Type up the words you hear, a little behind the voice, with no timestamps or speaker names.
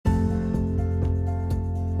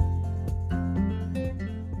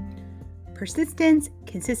persistence,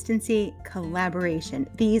 consistency, collaboration.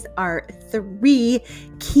 These are three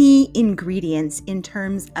key ingredients in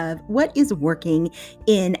terms of what is working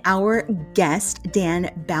in our guest, Dan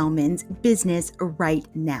Bauman's business right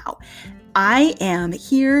now. I am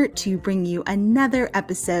here to bring you another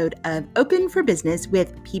episode of Open for Business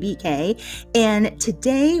with PBK. And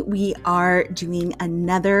today we are doing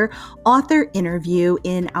another author interview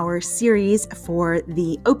in our series for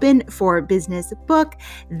the Open for Business book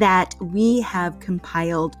that we have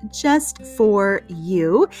compiled just for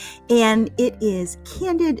you. And it is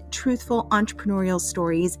candid, truthful entrepreneurial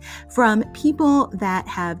stories from people that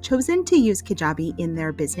have chosen to use Kajabi in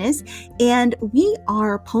their business. And we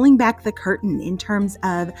are pulling back the curtain in terms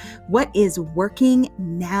of what is working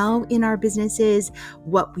now in our businesses,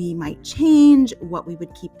 what we might change, what we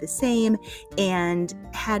would keep the same, and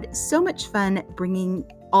had so much fun bringing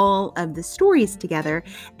all of the stories together.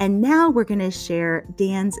 And now we're going to share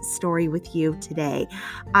Dan's story with you today.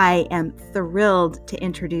 I am thrilled to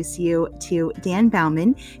introduce you to Dan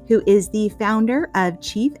Bauman, who is the founder of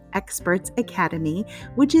Chief Experts Academy,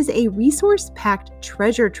 which is a resource-packed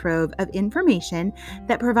treasure trove of information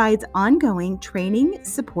that provides ongoing training,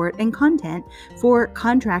 support, and content for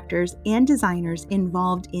contractors and designers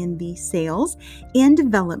involved in the sales and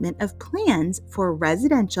development of plans for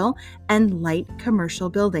residential and light commercial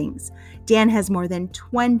buildings. Dan has more than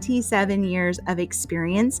 27 years of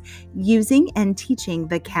experience using and teaching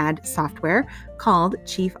the CAD software called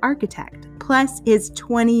Chief Architect, plus his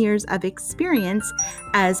 20 years of experience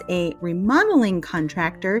as a remodeling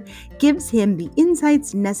contractor gives him the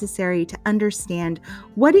insights necessary to understand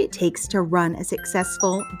what it takes to run a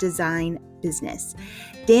successful design business.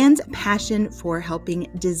 Dan's passion for helping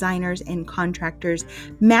designers and contractors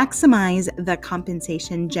maximize the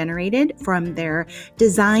compensation generated from their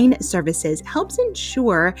design services helps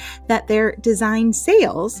ensure that their design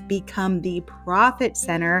sales become the profit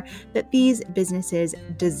center that these businesses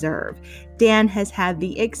deserve. Dan has had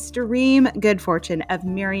the extreme good fortune of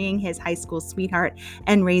marrying his high school sweetheart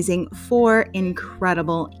and raising 4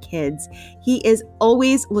 incredible kids. He is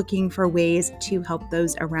always looking for ways to help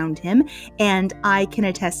those around him, and I can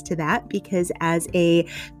attest to that because as a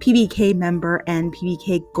PBK member and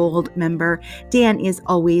PBK Gold member, Dan is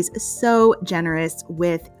always so generous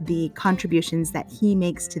with the contributions that he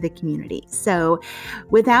makes to the community. So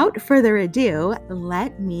without further ado,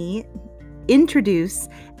 let me introduce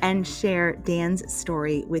and share Dan's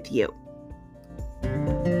story with you.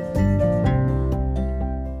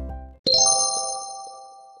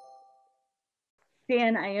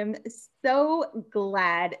 Dan, I am so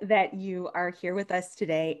glad that you are here with us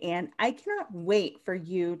today, and I cannot wait for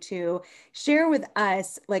you to share with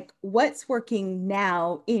us like what's working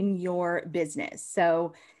now in your business.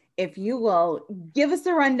 So if you will give us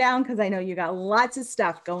a rundown, because I know you got lots of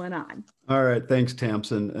stuff going on. All right. Thanks,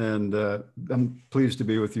 Tamsin. And I'm pleased to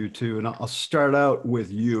be with you too. And I'll start out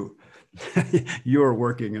with you. You're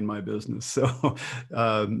working in my business. So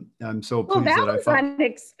I'm so pleased that was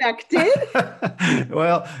unexpected.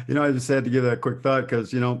 Well, I just had to give that a quick thought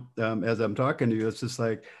because, as I'm talking to you, it's just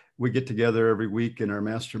like we get together every week in our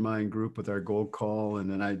mastermind group with our gold call.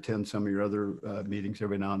 And then I attend some of your other meetings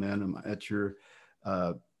every now and then. I'm at your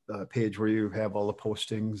page where you have all the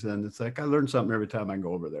postings, and it's like I learn something every time I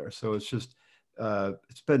go over there. So it's just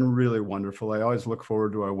it's been really wonderful. I always look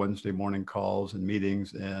forward to our Wednesday morning calls and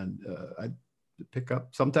meetings, and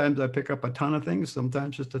sometimes I pick up a ton of things,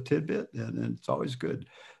 sometimes just a tidbit, and it's always good.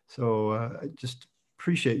 So I just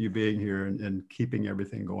appreciate you being here and keeping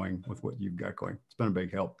everything going with what you've got going. It's been a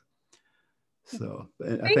big help. So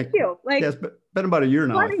Thank you. It's been about a year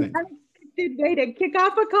now, I think. Good way to kick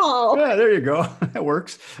off a call. Yeah, there you go. That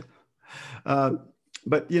works.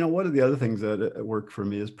 But one of the other things that work for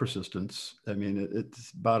me is persistence. I mean,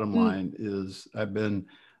 it's bottom line is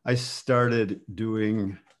I started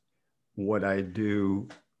doing what I do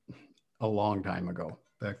a long time ago,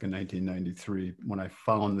 back in 1993, when I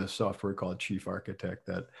found this software called Chief Architect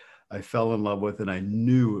that I fell in love with, and I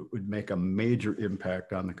knew it would make a major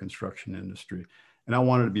impact on the construction industry. And I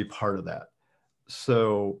wanted to be part of that.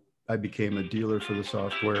 So I became a dealer for the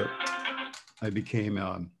software. I became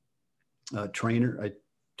a trainer. I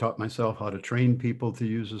taught myself how to train people to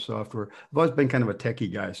use the software. I've always been kind of a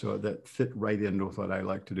techie guy, so that fit right in with what I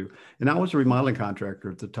like to do. And I was a remodeling contractor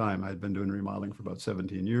at the time. I'd been doing remodeling for about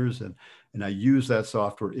 17 years, and I used that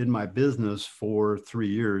software in my business for 3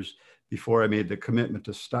 years before I made the commitment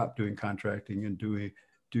to stop doing contracting and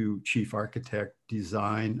do chief architect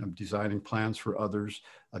design. I'm designing plans for others.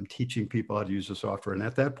 I'm teaching people how to use the software. And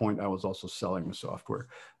at that point, I was also selling the software.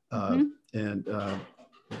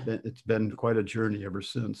 it's been quite a journey ever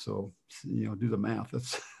since. So, do the math.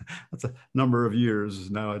 That's a number of years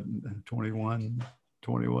now at 21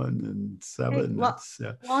 and 7.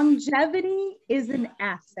 Hey, longevity is an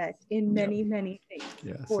asset in many things.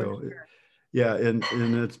 Yeah. Yeah, and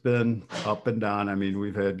it's been up and down. I mean,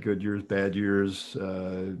 we've had good years, bad years,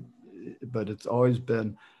 but it's always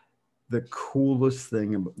been the coolest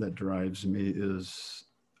thing that drives me is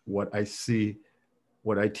what I see,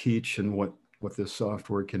 what I teach, and what this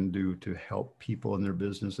software can do to help people in their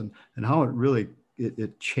business, and how it really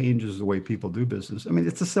it changes the way people do business. I mean,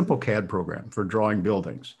 it's a simple CAD program for drawing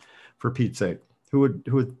buildings, for Pete's sake. Who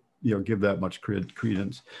would give that much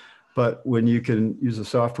credence? But when you can use a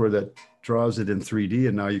software that draws it in 3D,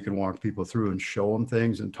 and now you can walk people through and show them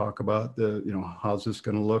things and talk about how's this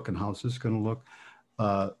going to look and how's this going to look,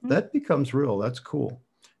 that becomes real. That's cool.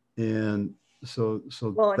 And so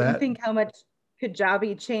well, and you think how much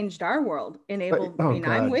Kajabi changed our world, enabled.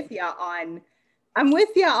 I'm with you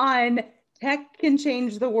on tech can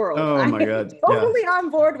change the world. Oh my God. I'm totally on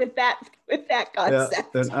board with that concept.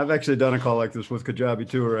 Yeah. And I've actually done a call like this with Kajabi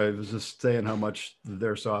too, where I was just saying how much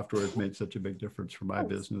their software has made such a big difference for my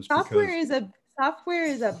business. Software is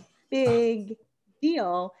a big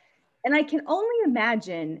deal. And I can only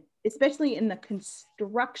imagine, especially in the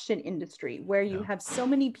construction industry, where you have so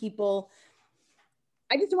many people,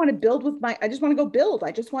 I just want to build I just want to go build.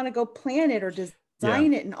 I just want to go plan it or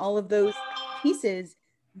design it and all of those pieces,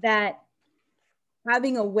 that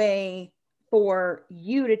having a way for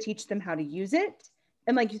you to teach them how to use it.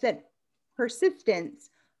 And like you said,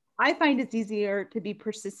 persistence. I find it's easier to be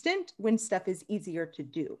persistent when stuff is easier to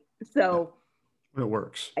do. So when it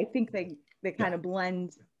works, I think they kind of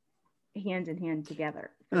blend hand in hand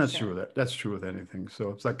together. And that's true with that. That's true with anything.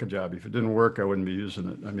 So it's like Kajabi. If it didn't work, I wouldn't be using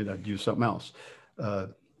it. I mean, I'd use something else,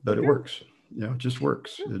 but it works. It just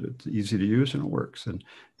works. It's easy to use and it works. And,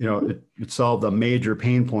 it solved a major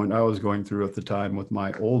pain point I was going through at the time with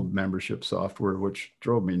my old membership software, which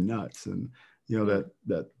drove me nuts. And,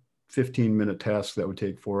 that 15-minute task that would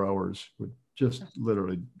take 4 hours would just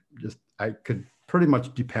literally I could pretty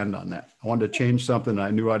much depend on that. I wanted to change something.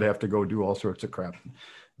 I knew I'd have to go do all sorts of crap.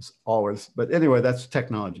 It's always, but anyway, that's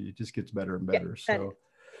technology. It just gets better and better. So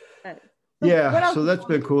that's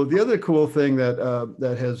been cool. The other cool thing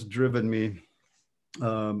that has driven me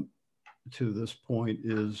to this point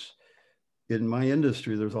is, in my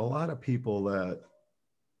industry, there's a lot of people that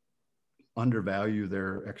undervalue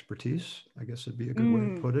their expertise, I guess would be a good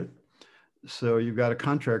way to put it. So you've got a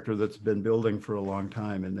contractor that's been building for a long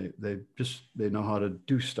time, and they know how to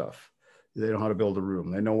do stuff. They know how to build a room.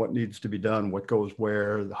 They know what needs to be done, what goes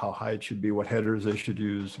where, how high it should be, what headers they should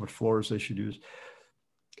use, what floors they should use.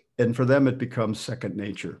 And for them, it becomes second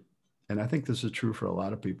nature. And I think this is true for a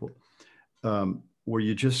lot of people, where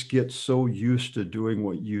you just get so used to doing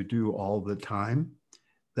what you do all the time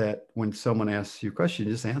that when someone asks you a question,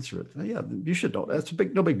 you just answer it. Yeah, you should know. That's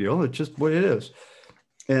no big deal. It's just what it is.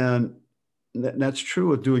 And that's true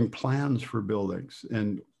with doing plans for buildings.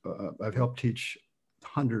 And I've helped teach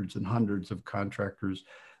hundreds and hundreds of contractors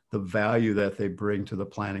the value that they bring to the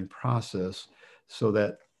planning process, so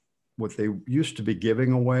that what they used to be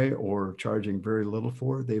giving away or charging very little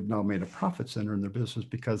for, they've now made a profit center in their business,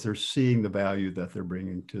 because they're seeing the value that they're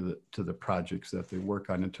bringing to the projects that they work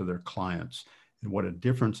on and to their clients, and what a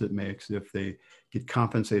difference it makes if they get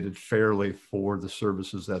compensated fairly for the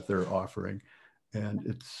services that they're offering. And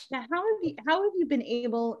it's now, how have you been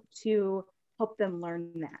able to help them learn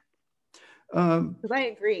that? Because I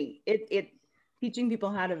agree, it teaching people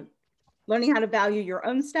learning how to value your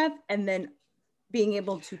own stuff, and then being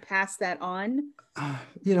able to pass that on.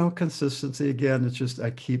 Consistency again. It's just,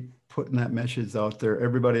 I keep putting that message out there.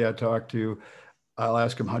 Everybody I talk to, I'll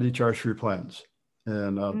ask them, how do you charge for your plans?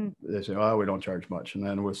 And they say, oh, we don't charge much. And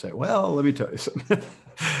then we'll say, well, let me tell you something.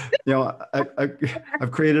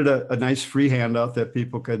 I've created a nice free handout that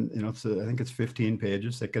people can, I think it's 15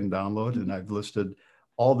 pages they can download. And I've listed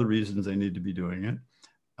all the reasons they need to be doing it.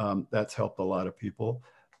 That's helped a lot of people.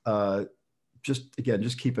 Just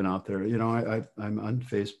keeping out there. I'm on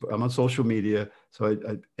Facebook. I'm on social media, so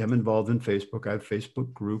I am involved in Facebook. I have a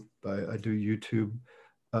Facebook group. I do YouTube.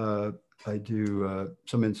 I do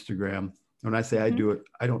some Instagram. When I say I do it,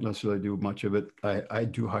 I don't necessarily do much of it. I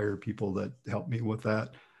do hire people that help me with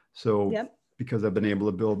that. So because I've been able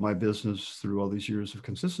to build my business through all these years of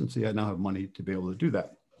consistency, I now have money to be able to do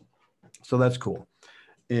that. So that's cool.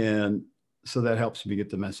 And so that helps me get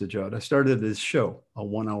the message out. I started this show, a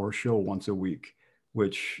 1-hour show once a week,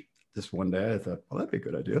 which this one day I thought, well, that'd be a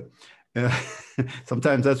good idea. And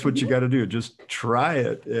sometimes that's what you got to do. Just try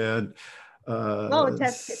it. And a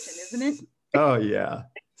test kitchen, isn't it? Oh yeah.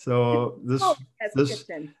 So Oh, yes, this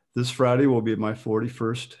Kristen. this Friday will be my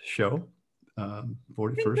 41st show,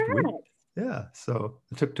 41st week. Congrats. Yeah. So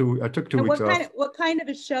I took two And weeks off. what kind of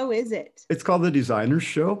a show is it? It's called the Designers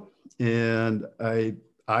Show, and I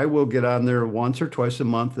will get on there once or twice a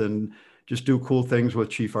month and just do cool things with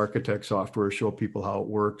Chief Architect software, show people how it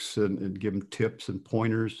works, and give them tips and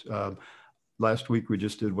pointers. Last week we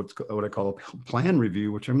just did what I call a plan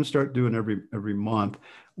review, which I'm going to start doing every month,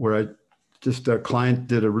 where a client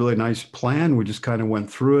did a really nice plan. We just kind of went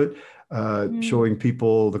through it, showing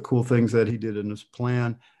people the cool things that he did in his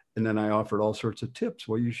plan. And then I offered all sorts of tips.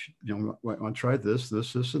 Well, you should, want to try this,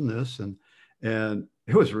 and this, and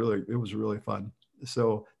it was really fun.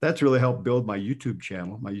 So that's really helped build my YouTube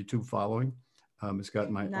channel, my YouTube following. It's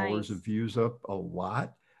got my hours of views up a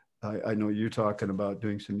lot. I know you're talking about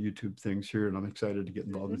doing some YouTube things here, and I'm excited to get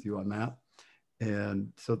involved with you on that.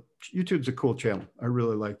 And so YouTube's a cool channel. I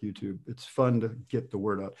really like YouTube. It's fun to get the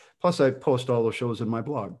word out. Plus, I post all those shows in my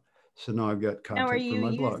blog. So now I've got content for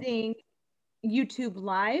my blog. Are you using YouTube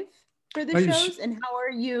Live for the shows? And how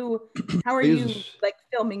are you like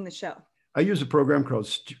filming the show? I use a program called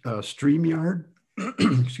StreamYard.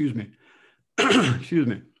 Excuse me. Excuse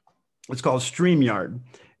me. It's called StreamYard.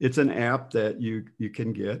 It's an app that you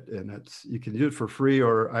can get, and you can do it for free,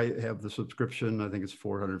 or I have the subscription. I think it's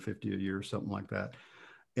 $450 a year or something like that.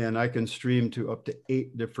 And I can stream to up to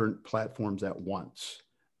 8 different platforms at once.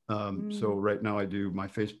 So right now I do my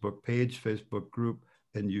Facebook page, Facebook group,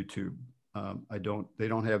 and YouTube. They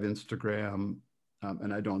don't have Instagram,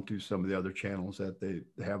 and I don't do some of the other channels that they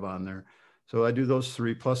have on there. So I do those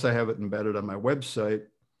 3, plus I have it embedded on my website.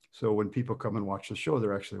 So when people come and watch the show,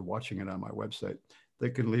 they're actually watching it on my website. They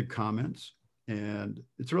can leave comments, and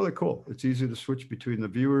it's really cool. It's easy to switch between the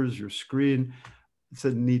viewers, your screen. It's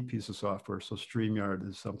a neat piece of software. So StreamYard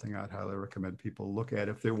is something I'd highly recommend people look at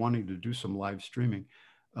if they're wanting to do some live streaming,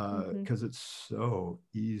 because it's so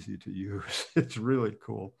easy to use. It's really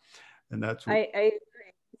cool. And that's what I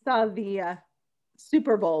saw the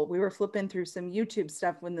Super Bowl. We were flipping through some YouTube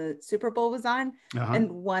stuff when the Super Bowl was on, and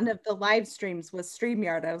one of the live streams was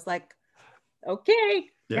StreamYard. I was like, okay,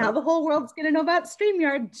 now the whole world's going to know about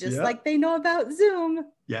StreamYard, just like they know about Zoom.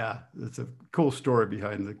 Yeah, it's a cool story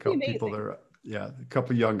behind the couple people there. Yeah, a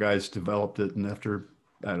couple of young guys developed it, and after,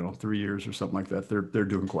 I don't know, 3 years or something like that, they're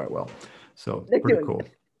doing quite well. So pretty cool.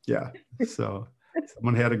 Yeah. So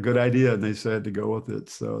someone had a good idea and they decided to go with it.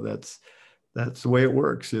 So that's the way it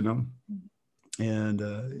works, And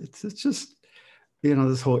it's just,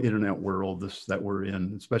 this whole internet world that we're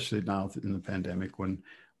in, especially now in the pandemic when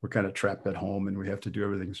we're kind of trapped at home and we have to do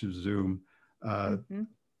everything through Zoom.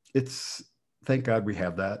 It's, thank God we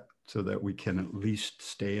have that, so that we can at least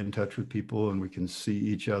stay in touch with people and we can see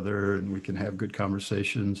each other and we can have good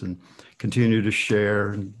conversations and continue to share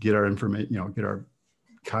and get our information, get our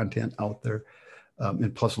content out there,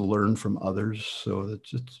 and plus learn from others. So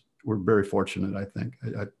we're very fortunate, I think.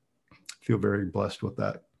 I feel very blessed with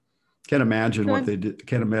that. Can't imagine what they did.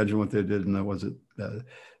 Can't imagine what they did in the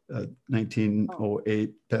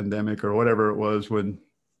 1908 pandemic or whatever it was, when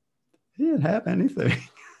he didn't have anything.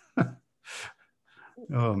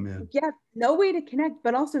 Oh man. Yeah, no way to connect,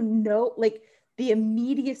 but also the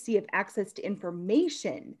immediacy of access to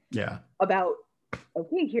information. Yeah. About,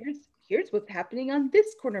 okay, here's what's happening on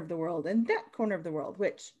this corner of the world and that corner of the world,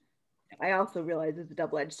 which I also realize is a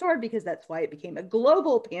double-edged sword, because that's why it became a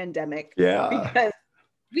global pandemic. Yeah. Because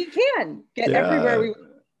we can get everywhere we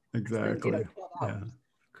want. Exactly. Yeah.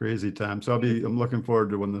 Crazy time. So I'm looking forward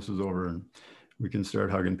to when this is over and we can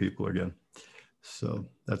start hugging people again. So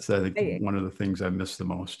that's, I think, one of the things I miss the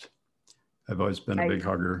most. I've always been a big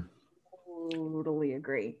hugger. Totally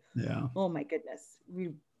agree. Yeah. Oh my goodness.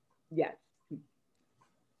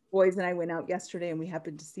 Boys and I went out yesterday and we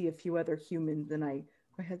happened to see a few other humans, and my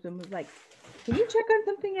husband was like, can you check on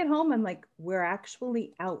something at home? I'm like, we're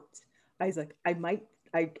actually out. I was like,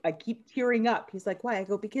 I keep tearing up. He's like, why? I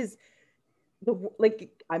go, because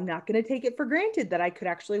I'm not going to take it for granted that I could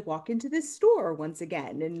actually walk into this store once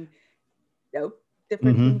again, and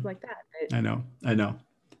different things like that. I know.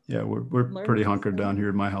 Yeah, we're pretty hunkered down here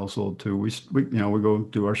in my household too. We go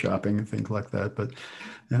do our shopping and things like that, but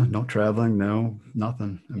yeah, no traveling, no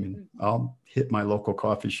nothing. I mean, I'll hit my local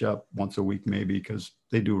coffee shop once a week maybe, because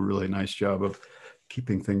they do a really nice job of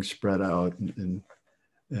keeping things spread out and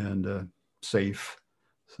safe.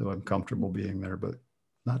 So I'm comfortable being there, but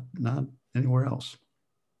not anywhere else.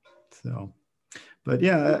 So, but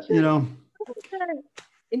yeah,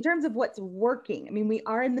 in terms of what's working, I mean, we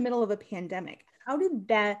are in the middle of a pandemic. How did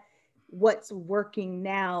what's working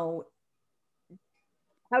now,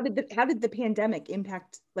 how did the pandemic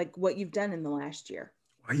impact what you've done in the last year?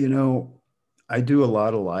 Well, I do a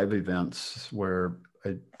lot of live events where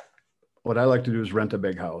what I like to do is rent a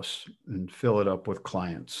big house and fill it up with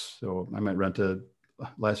clients. So I might rent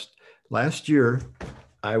last year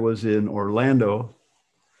I was in Orlando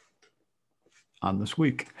on this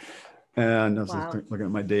week. And I was looking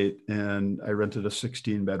at my date, and I rented a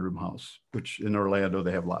 16-bedroom house, which in Orlando,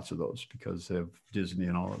 they have lots of those because they have Disney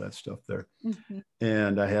and all of that stuff there. Mm-hmm.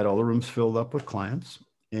 And I had all the rooms filled up with clients,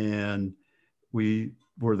 and we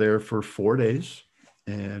were there for 4 days,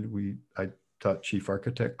 and I taught chief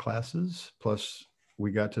architect classes, plus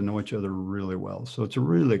we got to know each other really well. So it's a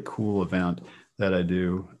really cool event that I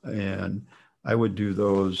do. And I would do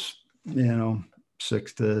those,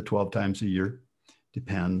 6 to 12 times a year.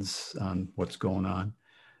 Depends on what's going on.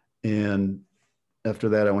 And after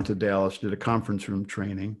that, I went to Dallas, did a conference room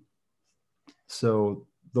training. So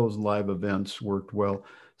those live events worked well.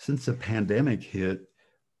 Since the pandemic hit,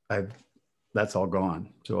 that's all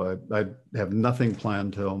gone. So I have nothing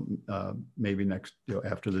planned till maybe next,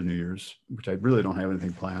 after the New Year's, which I really don't have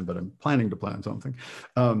anything planned, but I'm planning to plan something.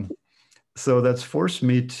 So that's forced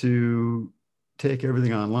me to take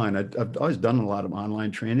everything online. I've always done a lot of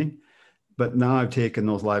online training, but now I've taken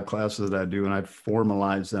those live classes that I do and I've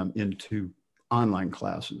formalized them into online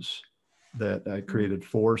classes that I created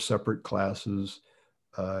 4 separate classes,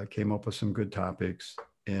 came up with some good topics,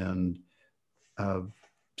 and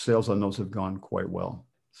sales on those have gone quite well.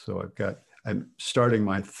 So I'm starting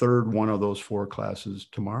my 3rd one of those 4 classes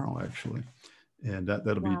tomorrow, actually. And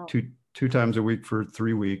that'll be two times a week for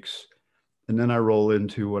 3 weeks. And then I roll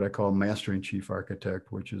into what I call Mastering Chief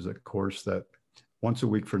Architect, which is a course that once a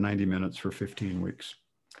week for 90 minutes for 15 weeks.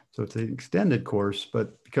 So it's an extended course,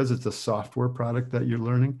 but because it's a software product that you're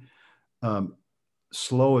learning,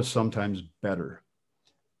 slow is sometimes better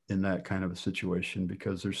in that kind of a situation,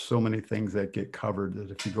 because there's so many things that get covered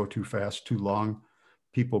that if you go too fast, too long,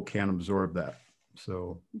 people can't absorb that.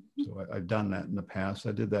 So I've done that in the past.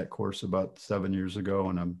 I did that course about 7 years ago,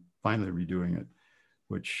 and I'm finally redoing it,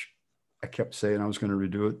 which I kept saying I was going to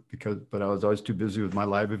redo it but I was always too busy with my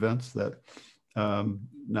live events that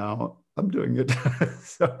now I'm doing it.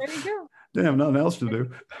 So there you go. They have nothing else to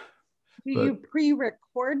do. Do you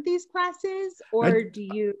pre-record these classes, or do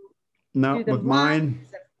you? No, with mine.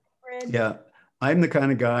 Yeah, I'm the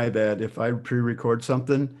kind of guy that if I pre-record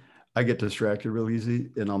something, I get distracted real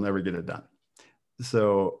easy and I'll never get it done.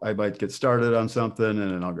 So I might get started on something and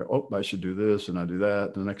then I'll go, oh, I should do this, and I do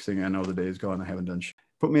that. The next thing I know, the day is gone. I haven't done shit.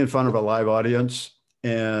 Put me in front of a live audience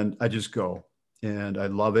and I just go. And I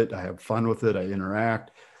love it. I have fun with it. I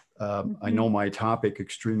interact. I know my topic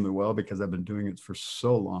extremely well because I've been doing it for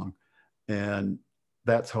so long. And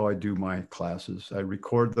that's how I do my classes. I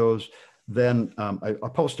record those. Then I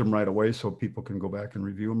post them right away so people can go back and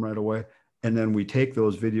review them right away. And then we take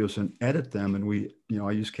those videos and edit them. And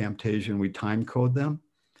I use Camtasia and we time code them.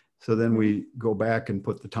 So then we go back and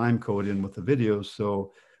put the time code in with the videos.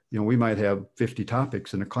 So we might have 50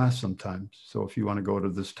 topics in a class sometimes. So if you want to go to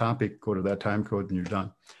this topic, go to that time code and you're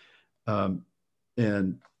done.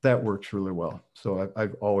 And that works really well. So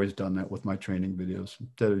I've always done that with my training videos.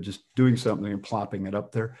 Instead of just doing something and plopping it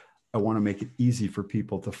up there, I want to make it easy for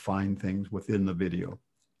people to find things within the video.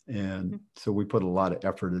 And so we put a lot of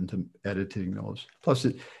effort into editing those. Plus,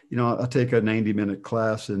 I'll take a 90-minute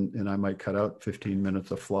class and I might cut out 15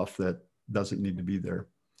 minutes of fluff that doesn't need to be there.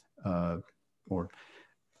 Or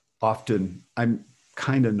often I'm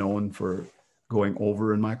kind of known for going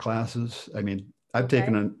over in my classes. I mean, I've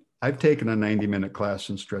taken a 90-minute class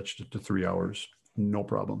and stretched it to 3 hours, no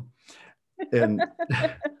problem. And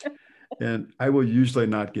and I will usually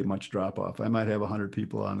not get much drop off. I might have 100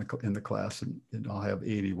 people in the class and I'll have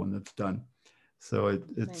 80 when it's done. So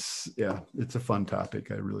it's a fun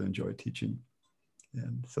topic. I really enjoy teaching.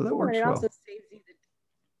 And so that works well. It also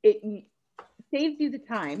saves you the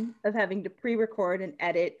time of having to pre-record and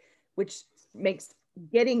edit, which makes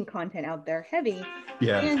getting content out there heavy.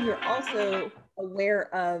 Yeah. And you're also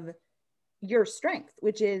aware of your strength,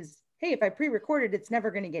 which is, hey, if I pre-recorded, it's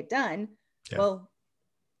never going to get done. Yeah. Well,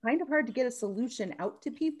 kind of hard to get a solution out to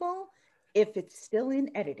people if it's still in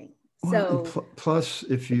editing. Well, so plus,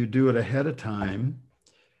 if you do it ahead of time,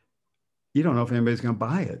 you don't know if anybody's going to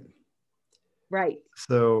buy it. Right.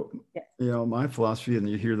 So, my philosophy, and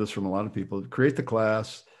you hear this from a lot of people, create the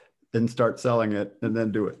class and start selling it and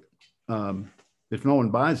then do it. If no one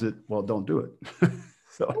buys it, well, don't do it.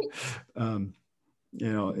 So,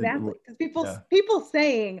 exactly. Because people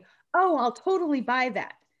saying, oh, I'll totally buy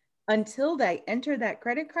that, until they enter that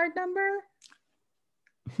credit card number.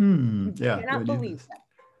 You cannot believe them.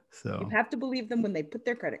 So you have to believe them when they put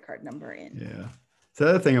their credit card number in. Yeah. So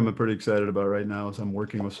the other thing I'm pretty excited about right now is I'm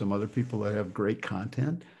working with some other people that have great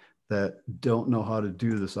content that don't know how to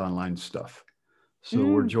do this online stuff. So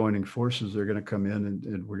we're joining forces. They're going to come in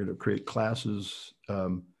and we're going to create classes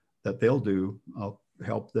that they'll do. I'll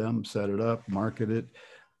help them set it up, market it,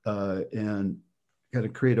 and kind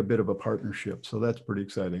of create a bit of a partnership. So that's pretty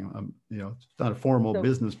exciting. You know, it's not a formal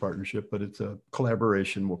business partnership, but it's a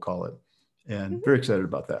collaboration, we'll call it. And very excited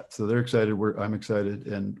about that. So they're excited. I'm excited,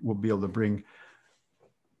 and we'll be able to bring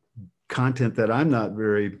content that I'm not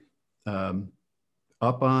very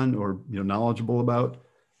up on or, you know, knowledgeable about.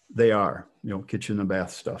 They are, you know, kitchen and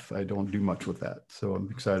bath stuff. I don't do much with that. So I'm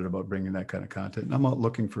excited about bringing that kind of content. And I'm out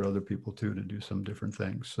looking for other people too, to do some different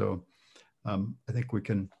things. So I think we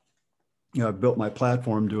can, you know, I've built my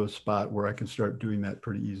platform to a spot where I can start doing that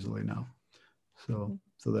pretty easily now. So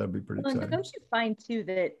that'll be pretty exciting. And don't you find too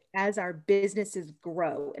that as our businesses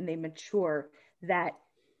grow and they mature, that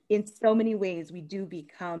in so many ways we do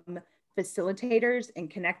become facilitators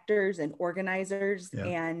and connectors and organizers,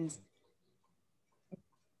 and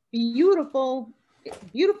beautiful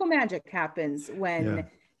magic happens when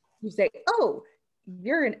you say, oh,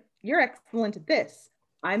 you're excellent at this,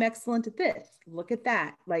 I'm excellent at this, look at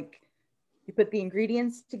that. Like, you put the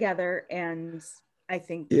ingredients together, and I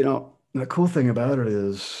think, you know, the cool thing about it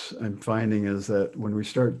is I'm finding is that when we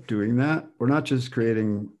start doing that, we're not just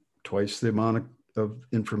creating twice the amount of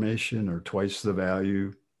information or twice the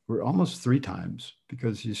value. We're almost 3 times,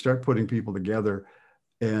 because you start putting people together,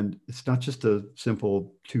 and it's not just a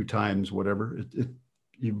simple 2 times whatever.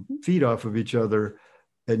 You feed off of each other,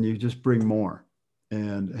 and you just bring more.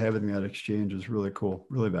 And having that exchange is really cool,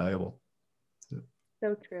 really valuable.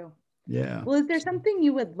 So true. Yeah. Well, is there something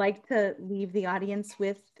you would like to leave the audience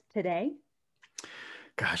with today?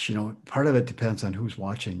 Gosh, you know, part of it depends on who's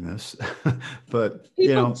watching this, but people,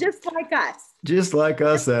 you know, just like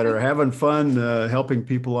us that are having fun helping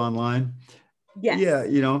people online. Yes. Yeah,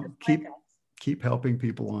 you know, keep helping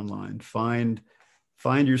people online. Find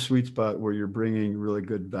your sweet spot where you're bringing really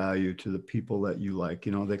good value to the people that you like.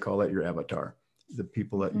 You know, they call that your avatar, the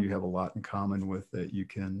people that you have a lot in common with, that you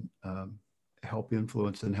can help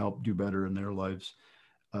influence and help do better in their lives.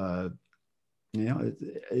 You know,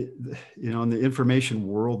 in the information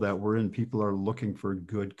world that we're in, people are looking for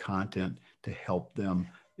good content to help them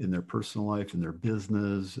in their personal life, in their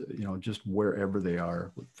business, you know, just wherever they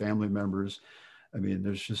are with family members. I mean,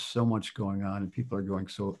 there's just so much going on, and people are going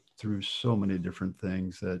through so many different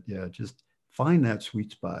things that, just find that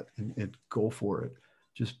sweet spot and go for it.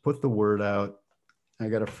 Just put the word out. I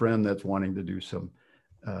got a friend that's wanting to do some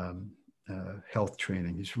health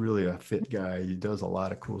training. He's really a fit guy. He does a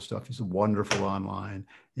lot of cool stuff. He's wonderful online,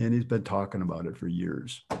 and he's been talking about it for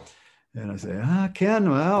years. And I say, Ken,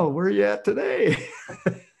 well, where are you at today?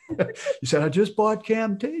 He said, I just bought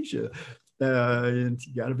Camtasia. And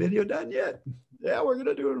you got a video done yet? Yeah, we're going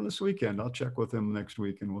to do it on this weekend. I'll check with him next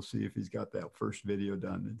week, and we'll see if he's got that first video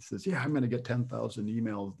done. And he says, yeah, I'm going to get 10,000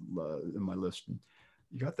 emails in my list. And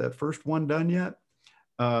you got that first one done yet?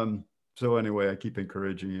 So anyway, I keep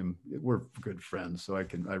encouraging him. We're good friends, so I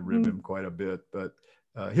rib him quite a bit, but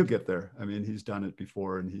he'll get there. I mean, he's done it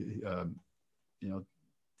before, and he, you know,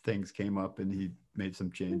 things came up, and he made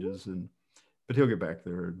some changes, but he'll get back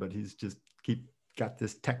there. But he's just got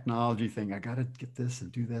this technology thing. I got to get this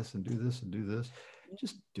and do this and do this and do this.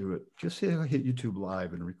 Just do it. Just hit YouTube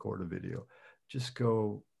Live and record a video. Just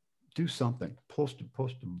go do something. Post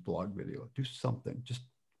a blog video. Do something. Just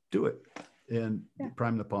do it. And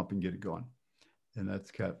prime the pump and get it going. And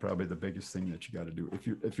that's probably the biggest thing that you got to do.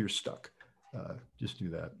 If you're stuck, just do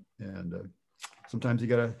that. And sometimes you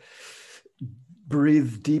got to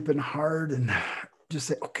breathe deep and hard and just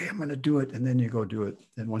say, okay, I'm going to do it. And then you go do it.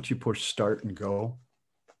 And once you push start and go,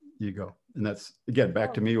 you go. And that's, again,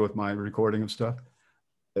 back to me with my recording of stuff.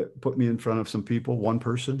 Put me in front of some people, one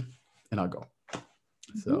person, and I'll go.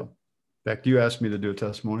 So, in fact, you asked me to do a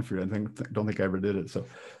testimony for you. I don't think I ever did it.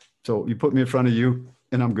 So you put me in front of you,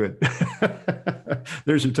 and I'm good.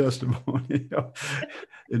 There's your testimony, you know,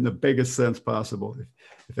 in the biggest sense possible.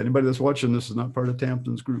 If anybody that's watching this is not part of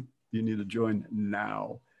Tamsin's group, you need to join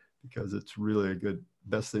now, because it's really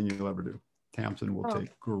best thing you'll ever do. Tamsin will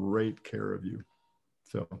take great care of you.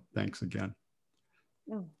 So thanks again.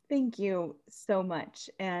 Oh, thank you so much.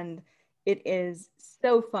 And it is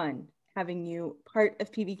so fun having you part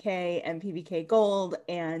of PBK and PBK Gold,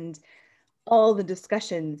 and all the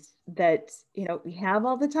discussions that, you know, we have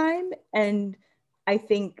all the time. And I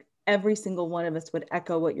think every single one of us would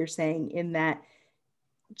echo what you're saying, in that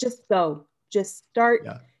just start.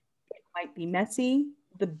 Yeah. It might be messy.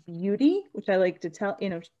 The beauty, which I like to tell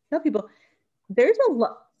people, there's a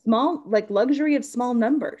small, like, luxury of small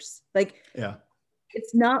numbers. Like,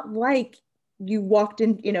 it's not like you walked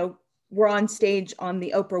in, you know, were on stage on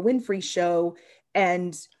the Oprah Winfrey show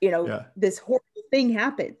and, Yeah. this horrible thing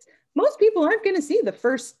happens. Most people aren't going to see the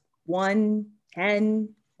first 1, 10,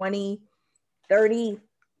 20, 30,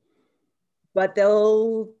 but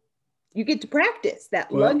you get to practice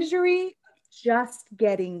that luxury, just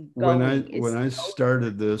getting going. When I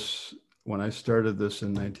started this in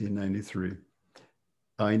 1993,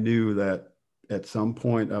 I knew that at some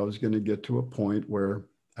point I was going to get to a point where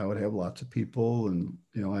I would have lots of people, and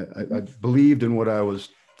I believed in what I was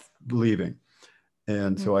believing,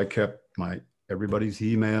 and so I kept everybody's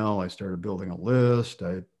email. I started building a list.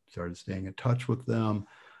 I started staying in touch with them,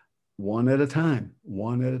 one at a time.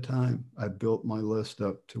 I built my list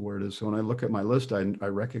up to where it is. So when I look at my list, I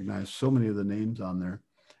recognize so many of the names on there,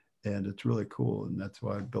 and it's really cool. And that's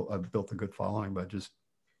why I've built a good following by just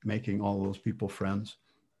making all those people friends,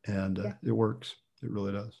 and it works. It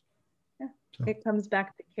really does. Yeah. So. It comes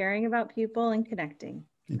back to caring about people and connecting.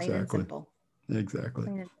 Exactly. Plain and simple.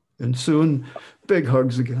 Exactly. And soon, big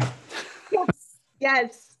hugs again.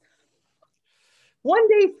 Yes. One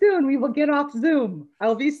day soon, we will get off Zoom.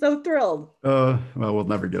 I'll be so thrilled. Well, we'll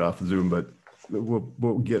never get off Zoom, but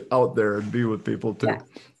we'll get out there and be with people too. Yeah.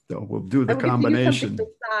 So we'll do the combination.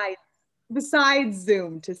 Besides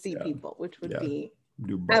Zoom to see people, which would be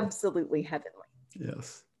absolutely heavenly.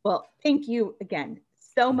 Yes. Well, thank you again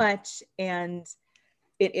so much. And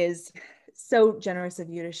it is so generous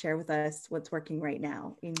of you to share with us what's working right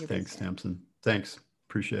now in your business. Thanks, Tamsin. Thanks.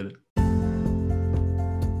 Appreciate it.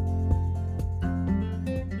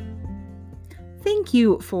 Thank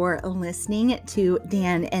you for listening to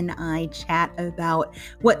Dan and I chat about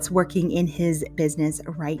what's working in his business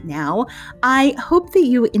right now. I hope that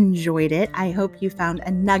you enjoyed it. I hope you found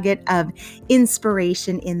a nugget of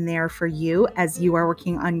inspiration in there for you as you are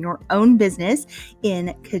working on your own business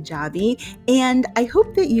in Kajabi. And I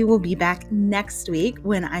hope that you will be back next week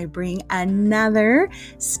when I bring another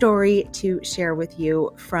story to share with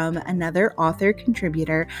you from another author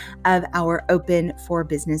contributor of our Open for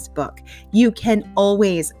Business book. You can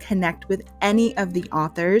always connect with any of the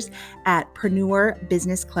authors at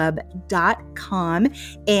preneurbusinessclub.com,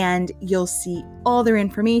 and you'll see all their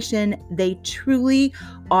information. They truly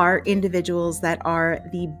are individuals that are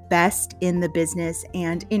the best in the business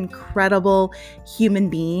and incredible human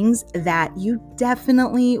beings that you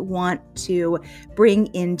definitely want to bring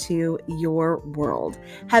into your world.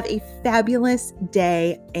 Have a fabulous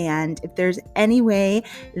day, and if there's any way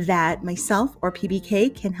that myself or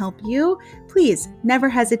PBK can help you, please never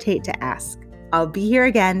hesitate to ask. I'll be here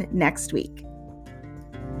again next week.